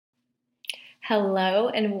Hello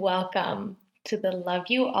and welcome to the Love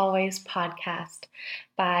You Always podcast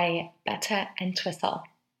by Betta and Entwistle.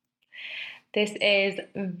 This is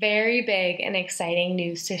very big and exciting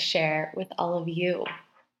news to share with all of you.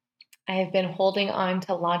 I have been holding on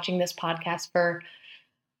to launching this podcast for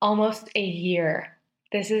almost a year.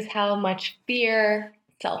 This is how much fear,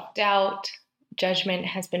 self-doubt, judgment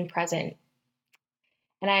has been present.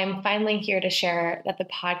 And I am finally here to share that the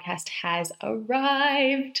podcast has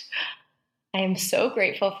arrived. I am so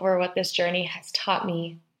grateful for what this journey has taught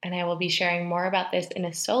me, and I will be sharing more about this in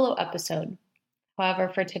a solo episode. However,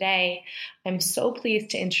 for today, I'm so pleased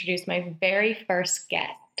to introduce my very first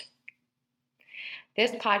guest.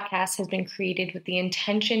 This podcast has been created with the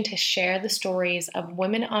intention to share the stories of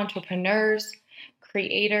women entrepreneurs,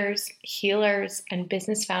 creators, healers, and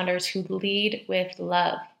business founders who lead with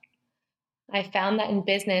love. I found that in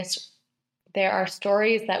business, there are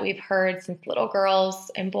stories that we've heard since little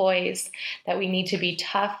girls and boys that we need to be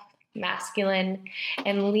tough, masculine,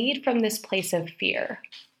 and lead from this place of fear.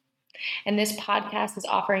 And this podcast is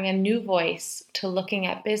offering a new voice to looking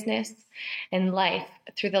at business and life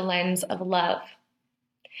through the lens of love.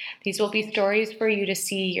 These will be stories for you to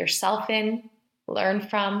see yourself in, learn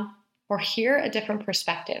from, or hear a different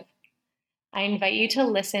perspective. I invite you to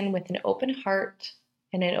listen with an open heart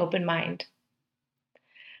and an open mind.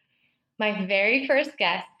 My very first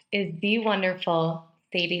guest is the wonderful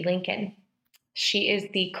Sadie Lincoln. She is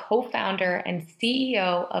the co-founder and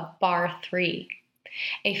CEO of Barre3,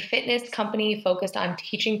 a fitness company focused on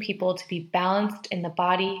teaching people to be balanced in the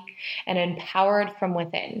body and empowered from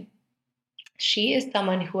within. She is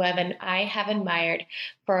someone who I have admired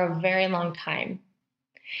for a very long time.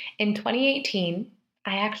 In 2018,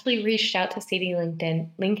 I actually reached out to Sadie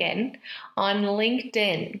Lincoln on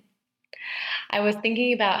LinkedIn. I was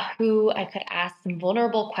thinking about who I could ask some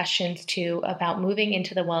vulnerable questions to about moving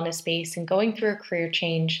into the wellness space and going through a career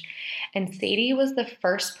change. And Sadie was the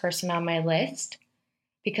first person on my list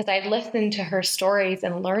because I'd listened to her stories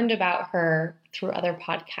and learned about her through other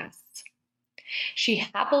podcasts. She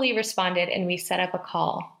happily responded and we set up a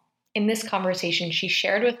call. In this conversation, she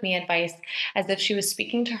shared with me advice as if she was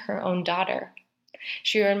speaking to her own daughter.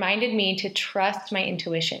 She reminded me to trust my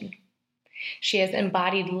intuition. She has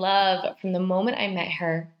embodied love from the moment I met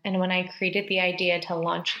her, and when I created the idea to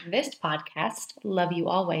launch this podcast, Love You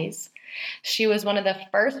Always, she was one of the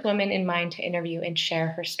first women in mind to interview and share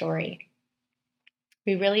her story.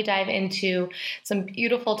 We really dive into some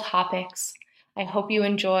beautiful topics. I hope you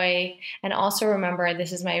enjoy, and also remember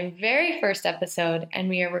this is my very first episode, and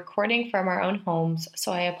we are recording from our own homes,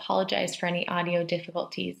 so I apologize for any audio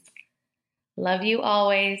difficulties. Love you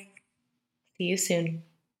always. See you soon.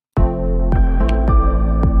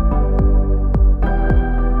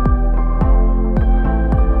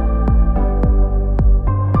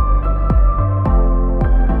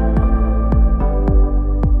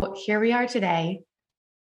 Here we are today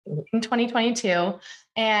in 2022,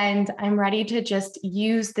 and I'm ready to just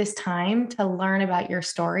use this time to learn about your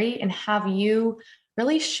story and have you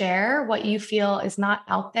really share what you feel is not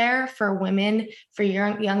out there for women, for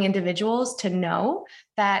young individuals to know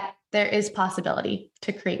that there is possibility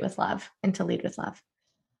to create with love and to lead with love.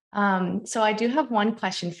 So I do have one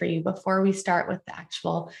question for you before we start with the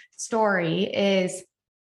actual story is,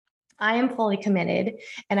 I am fully committed,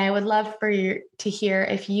 and I would love for you to hear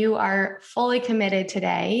if you are fully committed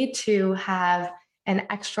today to have an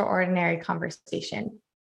extraordinary conversation.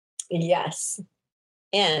 Yes.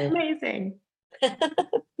 And amazing.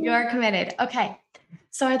 You are committed. Okay.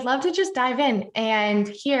 So I'd love to just dive in and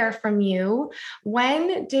hear from you.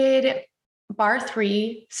 When did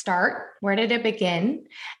Barre3 start? Where did it begin?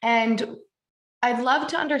 And I'd love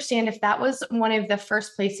to understand if that was one of the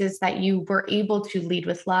first places that you were able to lead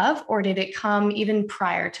with love, or did it come even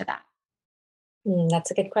prior to that? That's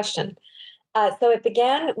a good question. So it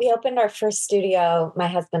began, we opened our first studio, my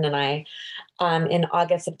husband and I, in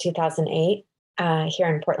August of 2008 here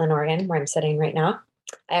in Portland, Oregon, where I'm sitting right now.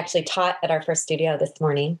 I actually taught at our first studio this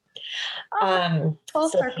morning. Full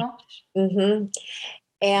circle. Mm-hmm.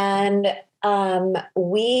 And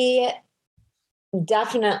we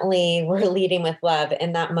definitely were leading with love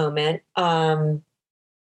in that moment. I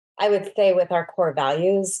would say with our core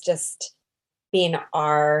values, just being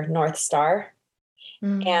our North Star.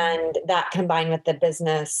 And that combined with the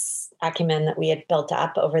business acumen that we had built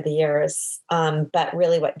up over the years. But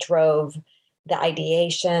really what drove the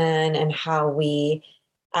ideation and how we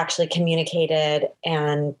actually communicated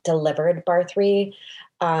and delivered Barre3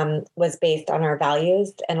 was based on our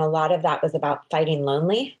values. And a lot of that was about fighting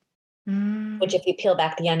lonely, which if you peel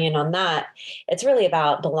back the onion on that, it's really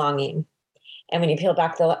about belonging And when you peel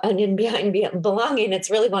back the onion behind belonging, it's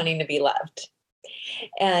really wanting to be loved.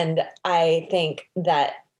 And I think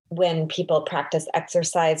that when people practice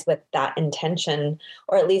exercise with that intention,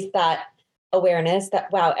 or at least that awareness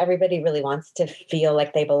that, wow, everybody really wants to feel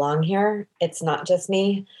like they belong here. It's not just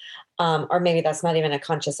me. Or maybe that's not even a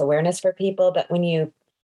conscious awareness for people. But when you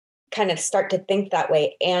kind of start to think that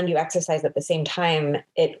way and you exercise at the same time,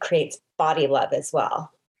 it creates body love as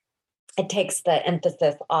well. It takes the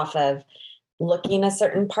emphasis off of looking a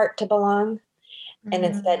certain part to belong, and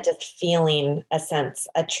instead just feeling a sense,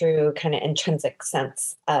 a true kind of intrinsic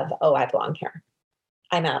sense of, oh, I belong here.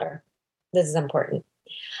 I matter. This is important.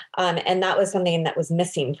 And that was something that was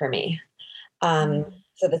missing for me.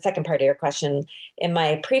 So the second part of your question, in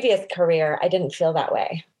my previous career, I didn't feel that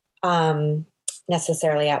way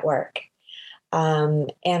necessarily at work.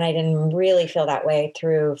 And I didn't really feel that way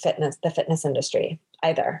through the fitness industry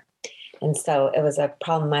either. And so it was a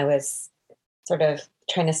problem I was sort of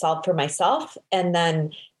trying to solve for myself, and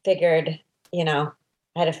then figured, I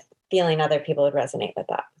had a feeling other people would resonate with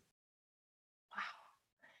that.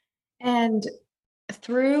 And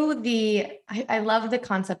through I love the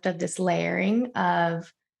concept of this layering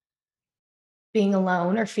of being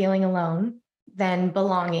alone or feeling alone, then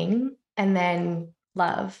belonging, and then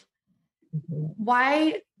love.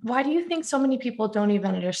 Why do you think so many people don't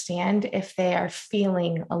even understand if they are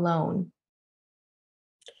feeling alone?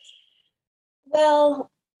 Well,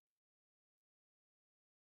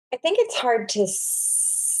 I think it's hard to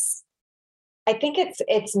I think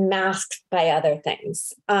it's masked by other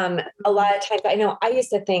things. A lot of times I know I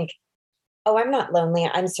used to think, oh, I'm not lonely.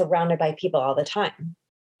 I'm surrounded by people all the time.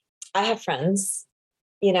 I have friends,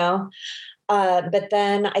 but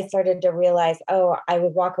then I started to realize, oh, I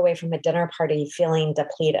would walk away from a dinner party feeling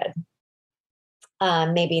depleted,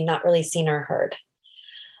 maybe not really seen or heard.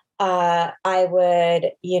 I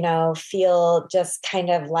would, feel just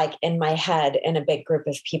kind of like in my head in a big group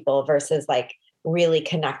of people versus like really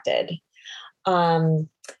connected.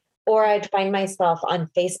 Or I'd find myself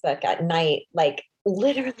on Facebook at night, like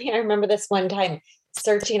literally, I remember this one time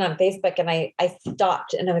searching on Facebook, and I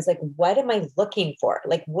stopped and I was like, what am I looking for?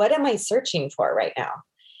 Like, what am I searching for right now?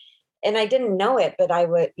 And I didn't know it, but I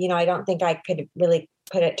would, I don't think I could really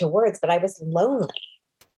put it to words, but I was lonely.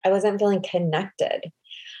 I wasn't feeling connected.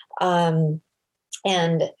 And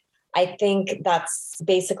I think that's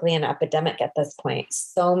basically an epidemic at this point.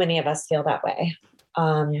 So many of us feel that way.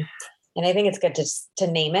 And I think it's good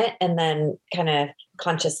to name it and then kind of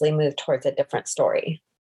consciously move towards a different story.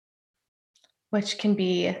 Which can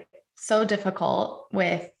be so difficult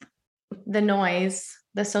with the noise,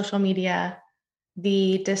 the social media,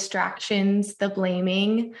 the distractions, the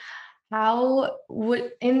blaming. How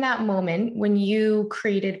would, in that moment, when you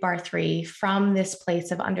created Bar 3 from this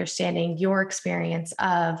place of understanding your experience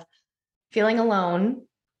of feeling alone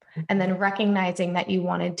and then recognizing that you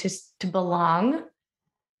wanted to belong,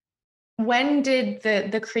 when did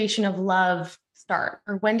the creation of love start?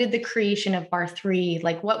 Or when did the creation of Bar 3,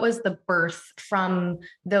 like what was the birth from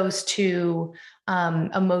those two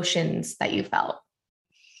emotions that you felt?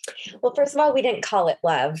 Well, first of all, we didn't call it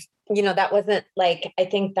love. That wasn't like, I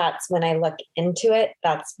think that's when I look into it,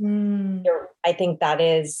 I think that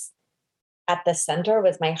is at the center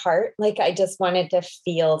was my heart. Like I just wanted to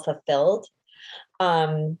feel fulfilled.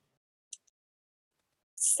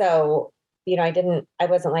 So I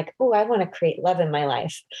wasn't like, oh, I want to create love in my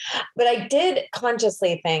life. But I did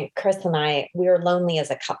consciously think Chris and I, we were lonely as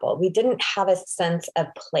a couple. We didn't have a sense of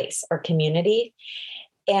place or community.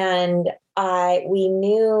 And we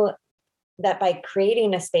knew that by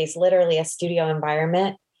creating a space, literally a studio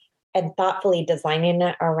environment, and thoughtfully designing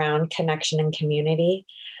it around connection and community,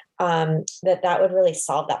 that would really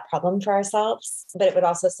solve that problem for ourselves, but it would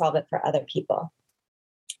also solve it for other people.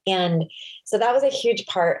 And so that was a huge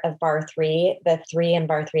part of Bar 3. The 3 in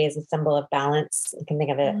Bar 3 is a symbol of balance. You can think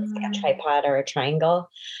of it as like a tripod or a triangle.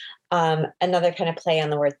 Another kind of play on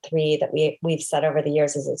the word 3 that we've said over the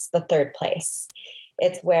years is it's the third place.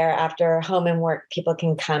 It's where after home and work, people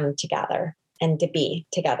can come together and to be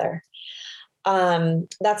together.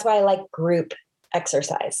 That's why I like group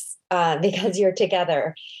exercise, because you're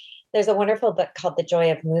together. There's a wonderful book called The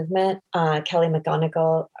Joy of Movement. Kelly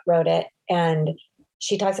McGonigal wrote it. And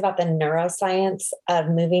she talks about the neuroscience of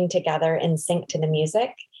moving together in sync to the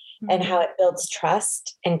music and how it builds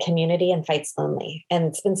trust and community and fights lonely. And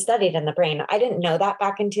it's been studied in the brain. I didn't know that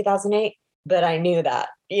back in 2008, but I knew that,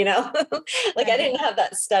 like I didn't have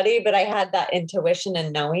that study, but I had that intuition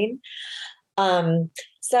and knowing.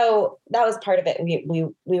 So that was part of it.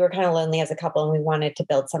 We were kind of lonely as a couple and we wanted to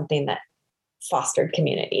build something that fostered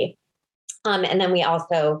community. And then we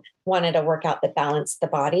also wanted a workout that balanced the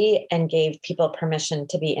body and gave people permission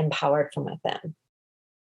to be empowered from within.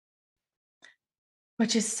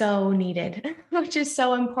 Which is so needed, which is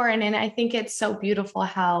so important. And I think it's so beautiful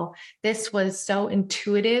how this was so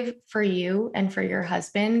intuitive for you and for your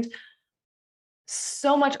husband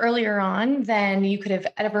so much earlier on than you could have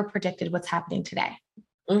ever predicted what's happening today.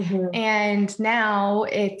 Mm-hmm. And now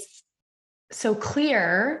it's so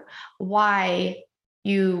clear why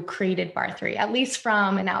you created Bar 3, at least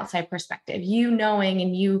from an outside perspective. You knowing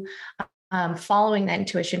and you following that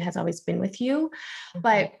intuition has always been with you. Mm-hmm.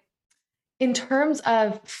 But in terms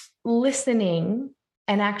of listening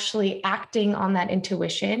and actually acting on that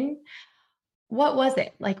intuition, what was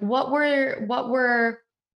it? Like, what were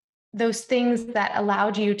those things that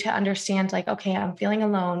allowed you to understand, like, okay, I'm feeling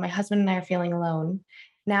alone. My husband and I are feeling alone.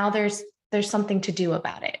 Now there's something to do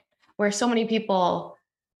about it. Where so many people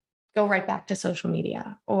go right back to social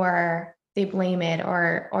media, or they blame it,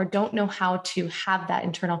 or don't know how to have that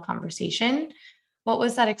internal conversation. What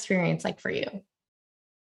was that experience like for you?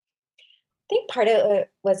 I think part of it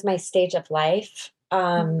was my stage of life.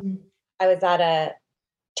 Mm-hmm. I was at a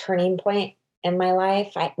turning point in my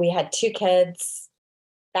life. We had 2 kids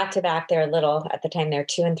back to back. They were little at the time. They were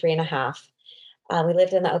 2 and 3.5. We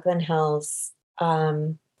lived in the Oakland Hills.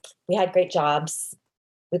 We had great jobs.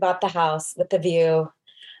 We bought the house with the view,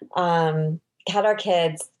 had our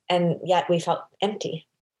kids, and yet we felt empty.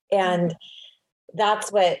 And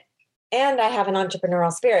that's and I have an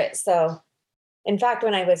entrepreneurial spirit. So in fact,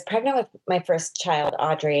 when I was pregnant with my first child,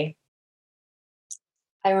 Audrey,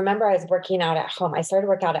 I remember I was working out at home. I started to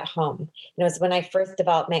work out at home. It was when I first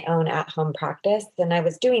developed my own at-home practice, and I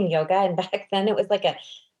was doing yoga. And back then it was like a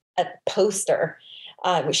poster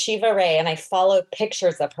with Shiva Ray, and I followed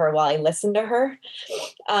pictures of her while I listened to her,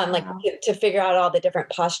 Wow. to figure out all the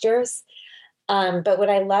different postures. But what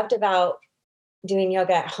I loved about doing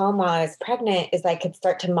yoga at home while I was pregnant is I could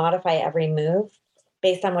start to modify every move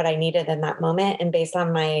based on what I needed in that moment and based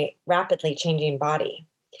on my rapidly changing body.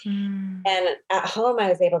 Mm. And at home, I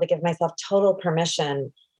was able to give myself total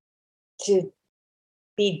permission to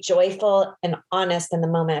be joyful and honest in the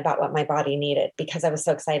moment about what my body needed, because I was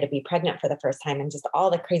so excited to be pregnant for the first time and just all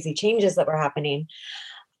the crazy changes that were happening.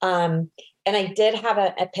 And I did have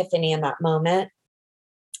an epiphany in that moment.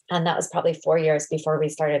 And that was probably 4 years before we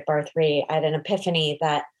started Bar 3. I had an epiphany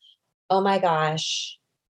that, oh my gosh,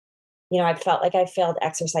 I felt like I failed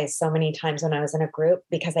exercise so many times when I was in a group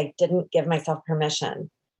because I didn't give myself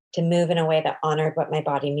permission to move in a way that honored what my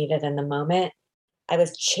body needed in the moment. I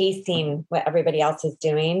was chasing what everybody else is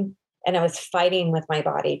doing, and I was fighting with my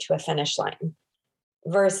body to a finish line.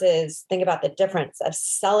 Versus, think about the difference of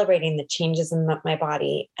celebrating the changes in my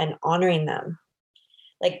body and honoring them.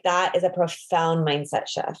 Like, that is a profound mindset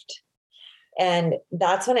shift. And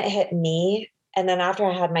that's when it hit me. And then after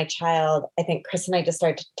I had my child, I think Chris and I just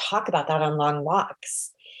started to talk about that on long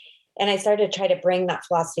walks. And I started to try to bring that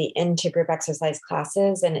philosophy into group exercise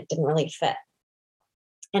classes, and it didn't really fit.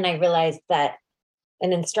 And I realized that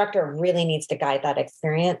an instructor really needs to guide that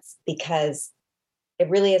experience, because it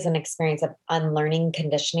really is an experience of unlearning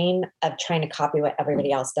conditioning, of trying to copy what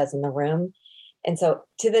everybody else does in the room. And so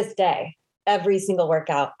to this day, every single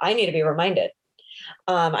workout, I need to be reminded.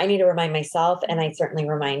 I need to remind myself, and I certainly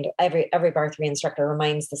remind every Bar 3 instructor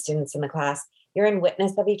reminds the students in the class, you're in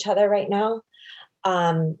witness of each other right now.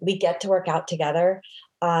 We get to work out together,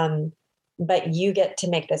 but you get to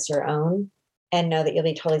make this your own and know that you'll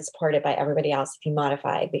be totally supported by everybody else if you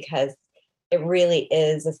modify, because it really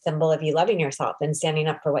is a symbol of you loving yourself and standing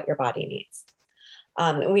up for what your body needs.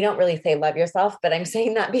 And we don't really say love yourself, but I'm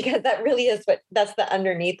saying that because that really is that's the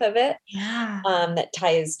underneath of it. Yeah. That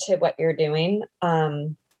ties to what you're doing.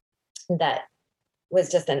 That was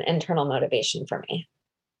just an internal motivation for me.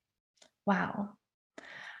 Wow.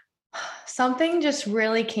 Something just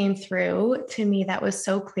really came through to me that was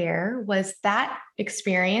so clear, was that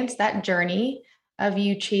experience, that journey of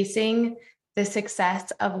you chasing the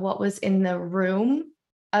success of what was in the room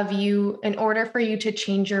of you, in order for you to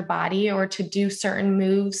change your body or to do certain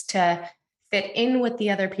moves to fit in with the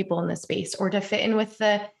other people in the space, or to fit in with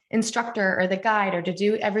the instructor or the guide, or to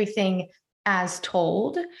do everything as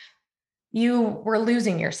told. You were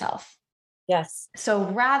losing yourself. Yes. So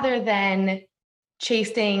rather than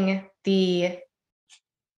chasing the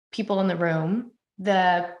people in the room,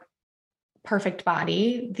 the perfect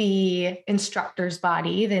body, the instructor's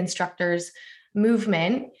body, the instructor's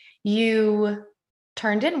movement, you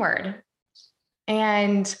turned inward.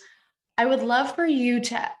 And I would love for you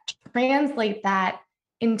to translate that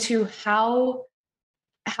into how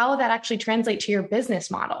that actually translates to your business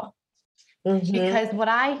model. Mm-hmm. Because what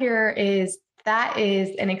I hear is that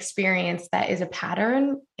is an experience that is a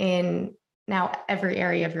pattern in now every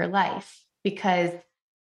area of your life, because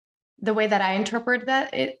the way that I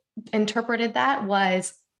interpreted that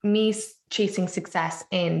was me chasing success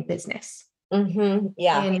in business,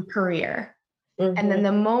 Yeah. in career. And then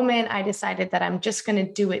the moment I decided that I'm just going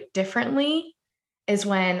to do it differently is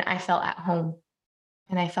when I felt at home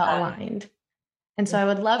and I felt aligned. And so I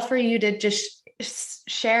would love for you to just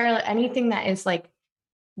share anything that is like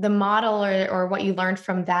the model or what you learned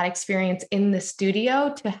from that experience in the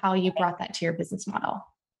studio to how you brought that to your business model.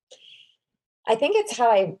 I think it's how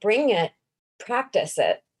I practice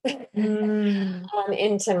it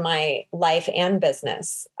into my life and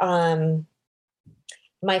business.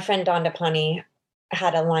 My friend Dawn DePani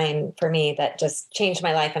had a line for me that just changed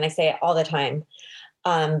my life, and I say it all the time.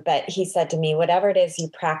 But he said to me, whatever it is you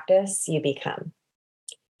practice, you become.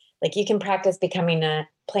 Like, you can practice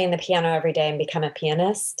playing the piano every day and become a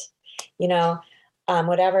pianist,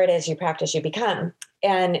 whatever it is you practice, you become.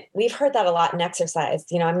 And we've heard that a lot in exercise.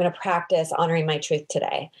 I'm going to practice honoring my truth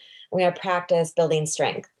today. I'm going to practice building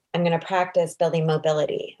strength. I'm going to practice building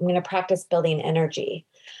mobility. I'm going to practice building energy.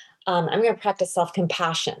 I'm going to practice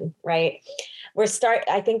self-compassion, right?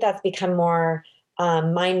 I think that's become more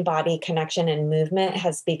mind-body connection, and movement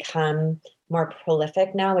has become more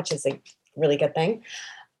prolific now, which is a really good thing.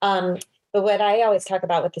 But what I always talk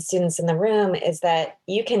about with the students in the room is that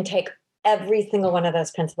you can take every single one of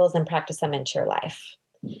those principles and practice them into your life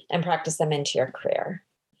and practice them into your career.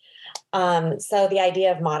 So the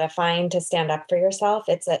idea of modifying to stand up for yourself,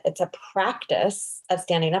 it's a practice of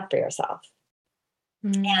standing up for yourself.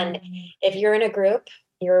 And if you're in a group,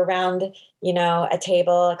 you're around, a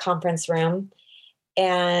table, a conference room,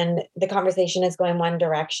 and the conversation is going one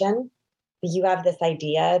direction, you have this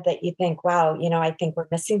idea that you think, wow, I think we're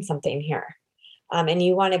missing something here. And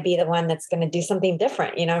you want to be the one that's going to do something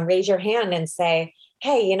different, raise your hand and say,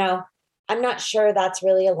 hey, I'm not sure that's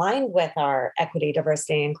really aligned with our equity,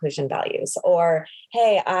 diversity, and inclusion values. Or,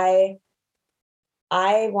 hey,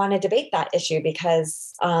 I want to debate that issue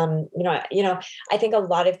because, I think a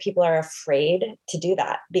lot of people are afraid to do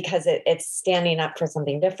that because it's standing up for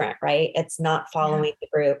something different, right? It's not following the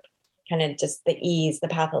group, kind of just the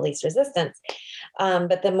path of least resistance.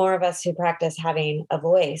 But the more of us who practice having a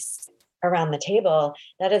voice around the table,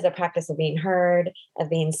 that is a practice of being heard, of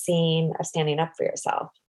being seen, of standing up for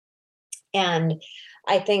yourself. And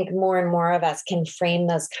I think more and more of us can frame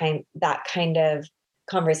that kind of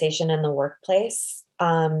conversation in the workplace.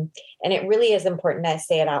 And it really is important to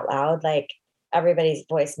say it out loud, like, everybody's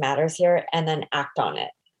voice matters here, and then act on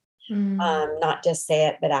it. Not just say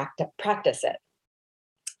it, but practice it.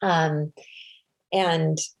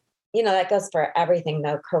 And, that goes for everything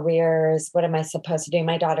though. Careers, what am I supposed to do?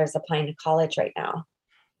 My daughter's applying to college right now.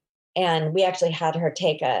 And we actually had her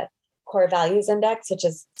take a core values index, which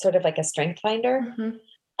is sort of like a strength finder.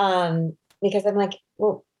 Because I'm like,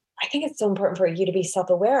 well, I think it's so important for you to be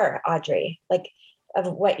self-aware, Audrey, like,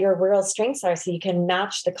 of what your real strengths are, so you can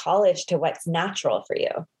match the college to what's natural for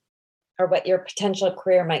you, or what your potential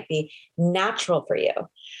career might be natural for you.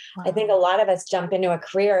 Wow. I think a lot of us jump into a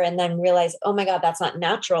career and then realize, oh my God, that's not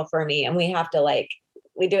natural for me. And we have to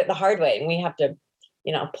we do it the hard way, and we have to,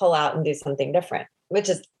 pull out and do something different, which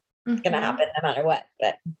is going to happen no matter what.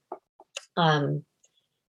 But there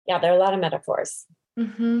are a lot of metaphors.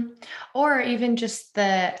 Or even just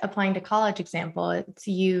the applying to college example. It's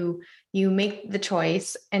you make the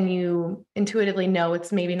choice and you intuitively know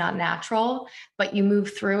it's maybe not natural, but you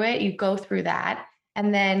move through it, you go through that.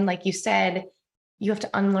 And then, like you said, you have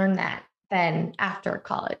to unlearn that then after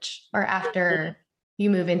college or after you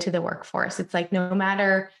move into the workforce. It's like, no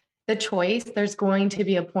matter the choice, there's going to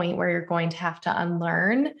be a point where you're going to have to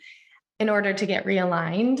unlearn in order to get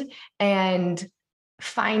realigned. And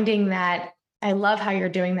finding that, I love how you're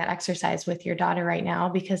doing that exercise with your daughter right now,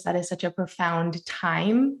 because that is such a profound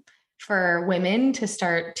time for women to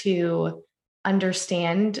start to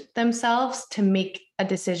understand themselves, to make a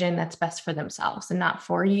decision that's best for themselves and not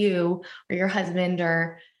for you or your husband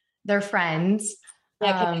or their friends.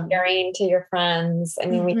 Comparing to your friends. I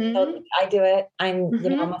mean, I do it. I'm,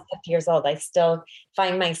 almost 50 years old. I still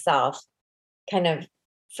find myself kind of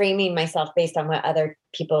framing myself based on what other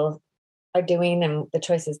people are doing and the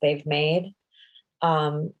choices they've made.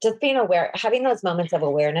 Just being aware, having those moments of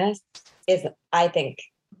awareness is, I think,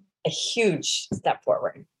 a huge step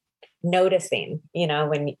forward. Noticing,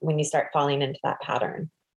 when you start falling into that pattern.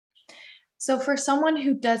 So for someone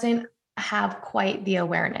who doesn't have quite the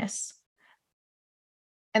awareness,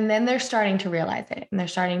 and then they're starting to realize it, and they're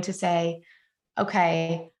starting to say,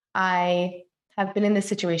 okay, I have been in this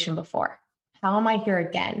situation before. How am I here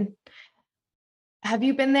again? Have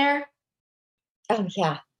you been there? Oh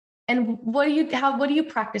yeah. And what do you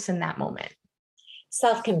practice in that moment?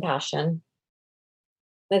 Self-compassion.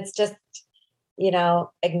 It's just,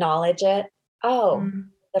 acknowledge it. Oh, Mm,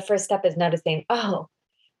 the first step is noticing, oh,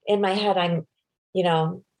 in my head, you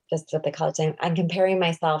know, just what the college saying, I'm comparing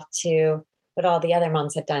myself to what all the other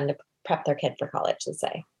moms have done to prep their kid for college, let's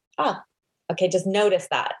say. Oh, okay, just notice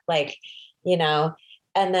that. You know,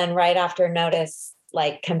 and then right after notice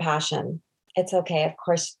like compassion. It's okay. Of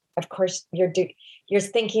course, you're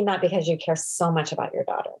thinking that because you care so much about your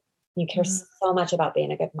daughter. You care mm, so much about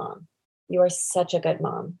being a good mom. You are such a good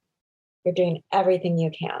mom. You're doing everything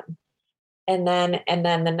you can. And then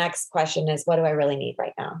the next question is, what do I really need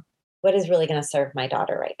right now? What is really going to serve my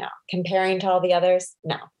daughter right now? Comparing to all the others?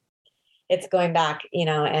 No. It's going back,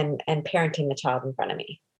 and parenting the child in front of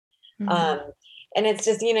me. mm. Um, and it's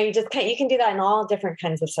just, you can do that in all different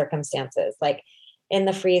kinds of circumstances, like in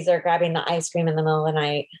the freezer, grabbing the ice cream in the middle of the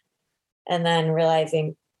night, and then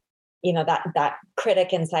realizing, that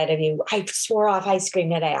critic inside of you, I swore off ice cream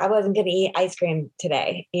today. I wasn't going to eat ice cream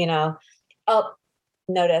today, Oh,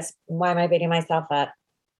 notice, why am I beating myself up?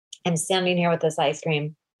 I'm standing here with this ice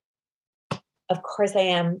cream. Of course I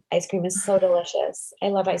am. Ice cream is so delicious. I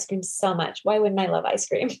love ice cream so much. Why wouldn't I love ice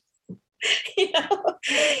cream? you know?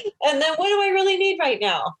 And then what do I really need right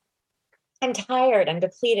now? I'm tired. I'm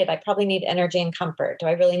depleted. I probably need energy and comfort. Do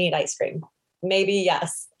I really need ice cream? Maybe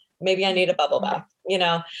yes. Maybe I need a bubble bath,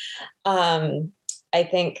 Um, I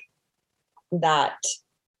think that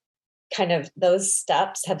kind of those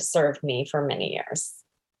steps have served me for many years.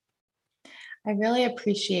 I really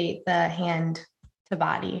appreciate the hand to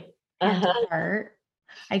body, hand to Uh-huh. heart.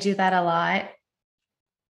 I do that a lot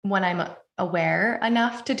when I'm aware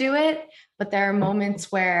enough to do it, but there are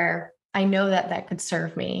moments where I know that that could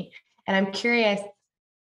serve me. And I'm curious,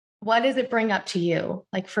 what does it bring up to you?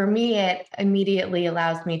 Like for me, it immediately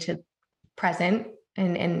allows me to present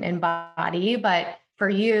and body, but for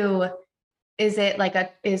you, is it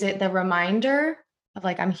the reminder of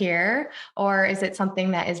like, I'm here, or is it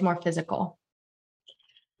something that is more physical?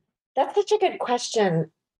 That's such a good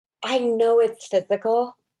question. I know it's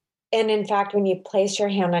physical. And in fact, when you place your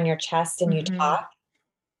hand on your chest and you Mm-hmm. talk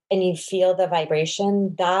and you feel the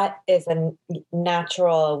vibration, that is a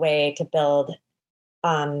natural way to build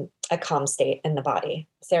a calm state in the body.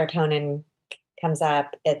 Serotonin comes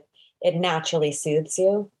up, it naturally soothes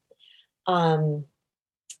you. Um,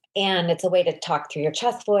 and it's a way to talk through your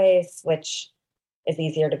chest voice, which is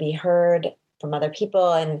easier to be heard from other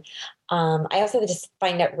people. And I also just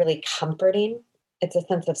find it really comforting. It's a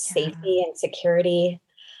sense of Yeah. safety and security.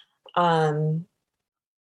 Um,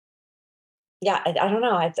 yeah, I don't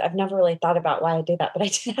know. I've never really thought about why I do that, but I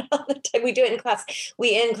do that all the time. We do it in class.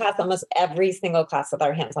 We end class almost every single class with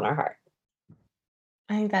our hands on our heart.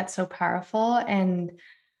 I think that's so powerful. And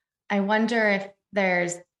I wonder if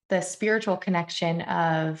there's the spiritual connection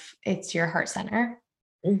of it's your heart center.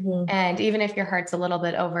 Hmm. And even if your heart's a little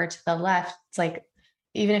bit over to the left, it's like,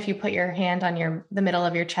 even if you put your hand on the middle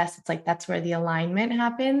of your chest, it's like that's where the alignment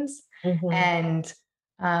happens. Hmm. And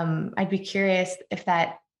I'd be curious if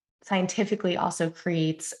that scientifically also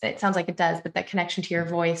creates, it sounds like it does, but that connection to your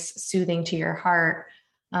voice, soothing to your heart,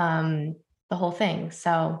 um, the whole thing.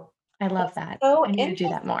 So I love That's that. so I need to do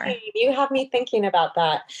that more. interesting. You have me thinking about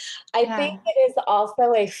that. I think Yeah. it is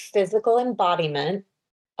also a physical embodiment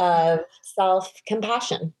of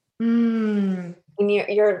self-compassion. Mm, When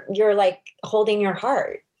you're like holding your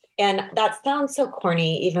heart. And that sounds so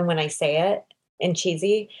corny even when I say it and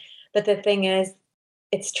cheesy, but the thing is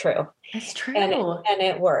it's true. it's And true. and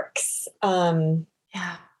it works.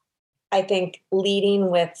 Yeah. I think leading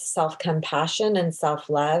with self-compassion and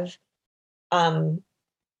self-love um,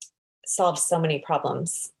 solves so many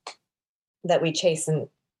problems that we chase in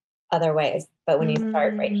other ways. But when you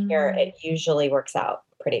start right here, Mm. it usually works out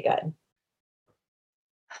pretty good.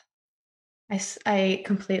 I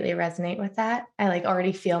completely resonate with that. I like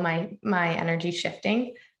already feel my energy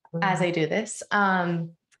shifting as Mhm. I do this.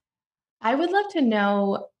 I would love to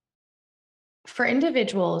know for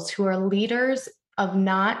individuals who are leaders of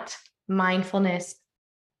not mindfulness,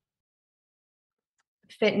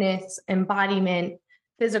 fitness, embodiment,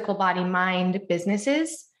 physical body, mind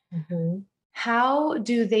businesses, Mhm. how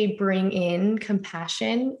do they bring in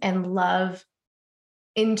compassion and love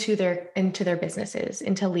into their businesses,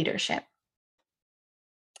 into leadership?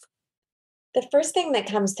 The first thing that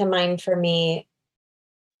comes to mind for me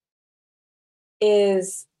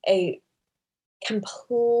is a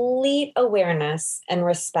complete awareness and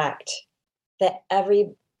respect that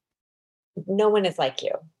no one is like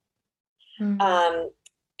you. Mm, Um,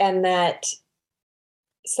 and that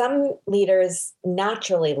some leaders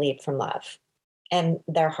naturally lead from love and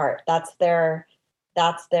their heart. That's their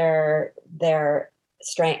That's their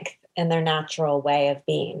strength and their natural way of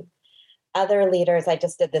being. Other leaders, I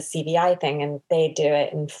just did the CVI thing and they do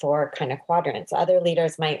it in 4 kind of quadrants. Other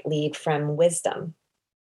leaders might lead from wisdom,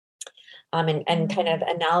 and kind of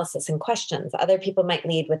analysis and questions. Other people might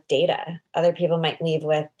lead with data. Other people might lead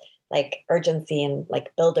with like urgency and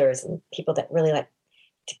like builders and people that really like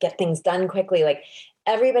to get things done quickly. Like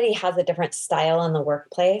everybody has a different style in the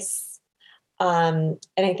workplace. And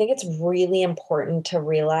I think it's really important to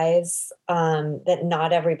realize that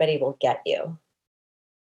not everybody will get you.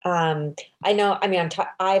 I know, I mean,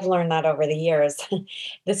 I've learned that over the years.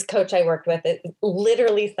 This coach I worked with, it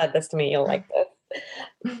literally said this to me. You'll like this.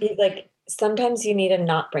 He's like, sometimes you need to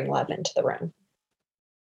not bring love into the room.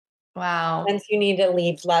 Wow. Sometimes you need to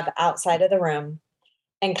leave love outside of the room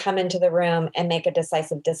and come into the room and make a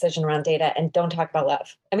decisive decision around data and don't talk about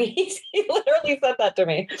love. I mean, he literally said that to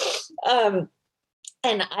me.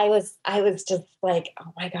 And I was just like,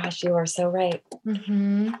 oh my gosh, you are so right.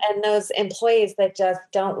 Mm-hmm. And those employees that just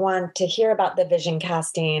don't want to hear about the vision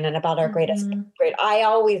casting and about our greatest great. I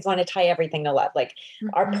always want to tie everything to love, like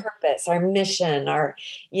our purpose, our mission, our,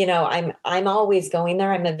 I'm always going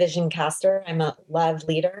there. I'm a vision caster. I'm a love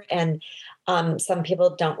leader. And some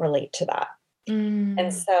people don't relate to that.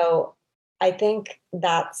 And so I think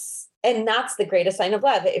that's the greatest sign of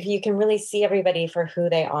love. If you can really see everybody for who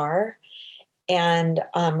they are and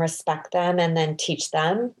respect them and then teach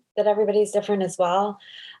them that everybody's different as well.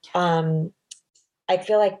 I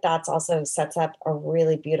feel like that's also sets up a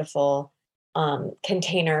really beautiful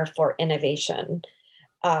container for innovation,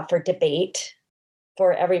 for debate,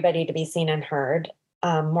 for everybody to be seen and heard.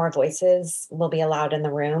 More voices will be allowed in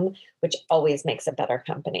the room, which always makes a better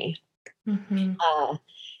company.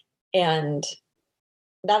 And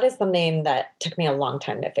that is something that took me a long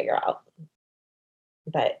time to figure out.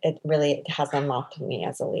 But it really has unlocked me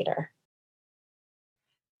as a leader.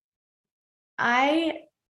 I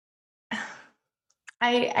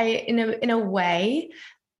in a way,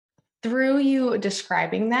 through you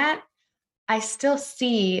describing that, I still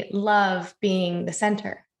see love being the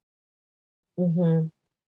center. Mm-hmm.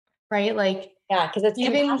 Right? Like, yeah, because it's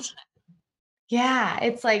compassionate. Yeah,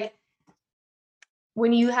 it's like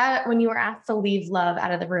when you were asked to leave love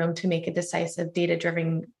out of the room to make a decisive,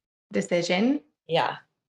 data-driven decision. Yeah.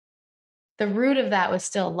 The root of that was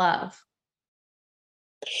still love.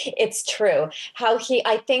 It's true.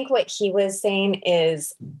 I think what he was saying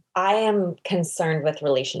is, I am concerned with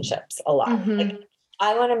relationships a lot. Like,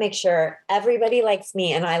 I want to make sure everybody likes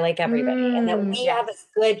me and I like everybody and that we have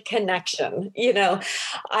a good connection.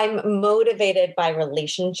 I'm motivated by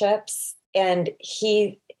relationships. And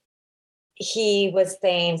he was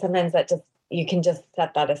saying sometimes that you can just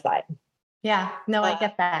set that aside. Yeah, no, I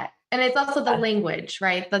get that. And it's also the language,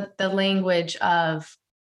 right? The language of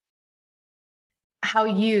how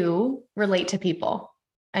you relate to people,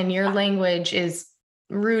 and your language is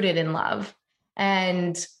rooted in love.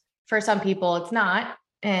 And for some people it's not,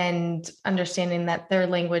 and understanding that their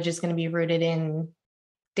language is going to be rooted in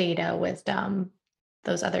data, wisdom,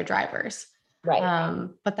 those other drivers. Right.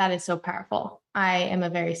 But that is so powerful. I am a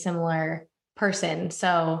very similar person.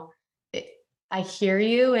 So I hear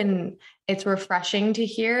you, and it's refreshing to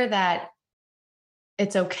hear that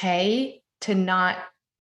it's okay to not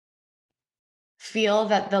feel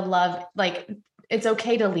that the love, like it's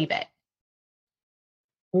okay to leave it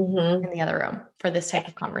in the other room for this type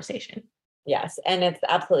of conversation. Yes. And it's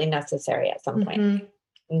absolutely necessary at some point.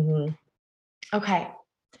 Okay.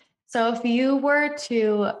 So if you were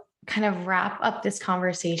to kind of wrap up this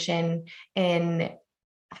conversation in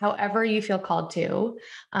however you feel called to,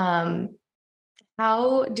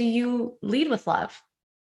 how do you lead with love?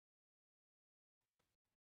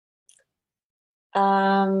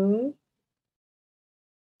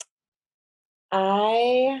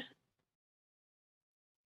 I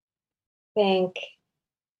think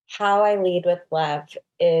how I lead with love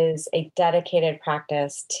is a dedicated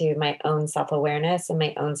practice to my own self-awareness and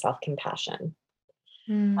my own self-compassion.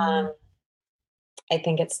 I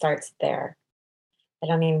think it starts there. I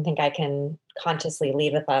don't even think I can consciously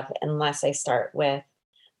lead with love unless I start with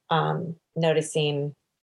noticing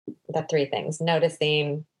the 3 things: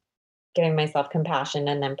 noticing, giving myself compassion,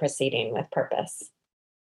 and then proceeding with purpose.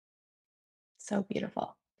 So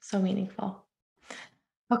beautiful, so meaningful.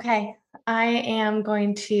 Okay, I am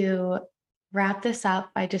going to wrap this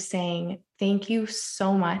up by just saying thank you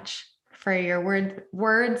so much for your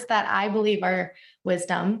words that I believe are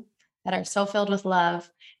wisdom, that are so filled with love.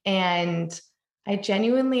 And I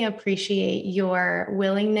genuinely appreciate your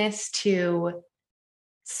willingness to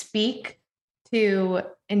speak to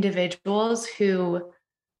individuals who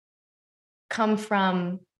come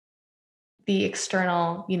from the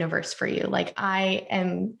external universe for you. Like I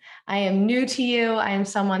am new to you. I am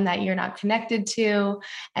someone that you're not connected to.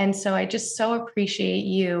 And so I just so appreciate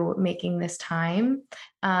you making this time.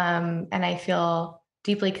 And I feel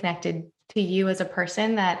deeply connected to you as a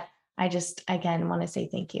person that I just, again, want to say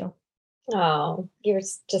thank you. Oh,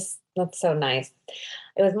 that's so nice.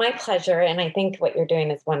 It was my pleasure. And I think what you're doing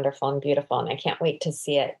is wonderful and beautiful. And I can't wait to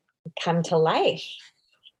see it come to life.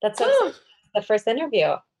 That's so exciting. The first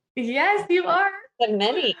interview. Yes, you are. The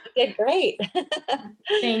many. You did great.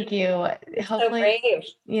 Thank you. You're Hopefully,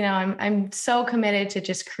 so brave. I'm so committed to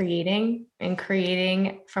just creating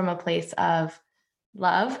from a place of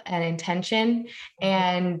love and intention.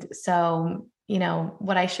 And so,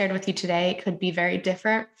 what I shared with you today could be very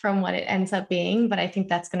different from what it ends up being, but I think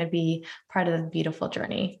that's going to be part of the beautiful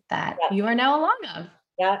journey that you are now along of.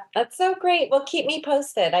 Yeah, that's so great. Well, keep me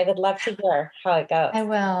posted. I would love to hear how it goes. I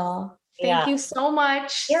will. Thank you so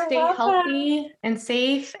much. You're Stay welcome. healthy and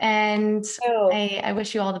safe. And I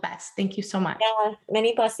wish you all the best. Thank you so much. Yeah,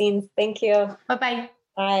 many blessings. Thank you. Bye-bye.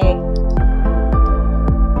 Bye.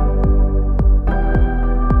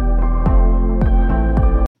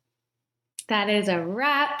 That is a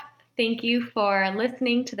wrap. Thank you for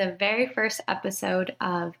listening to the very first episode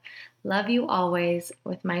of Love You Always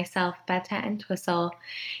with myself, Betta and Entwistle.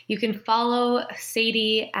 You can follow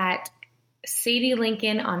Sadie at Sadie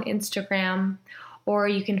Lincoln on Instagram, or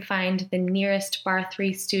you can find the nearest Bar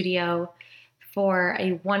 3 studio for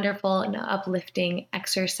a wonderful and uplifting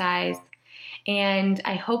exercise. And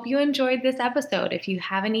I hope you enjoyed this episode. If you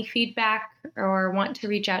have any feedback or want to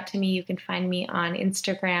reach out to me, you can find me on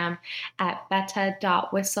Instagram at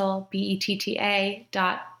betta.whistle,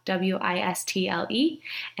 betta.wistle.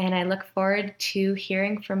 And I look forward to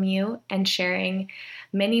hearing from you and sharing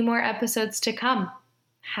many more episodes to come.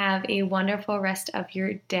 Have a wonderful rest of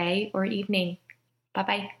your day or evening.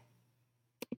 Bye-bye.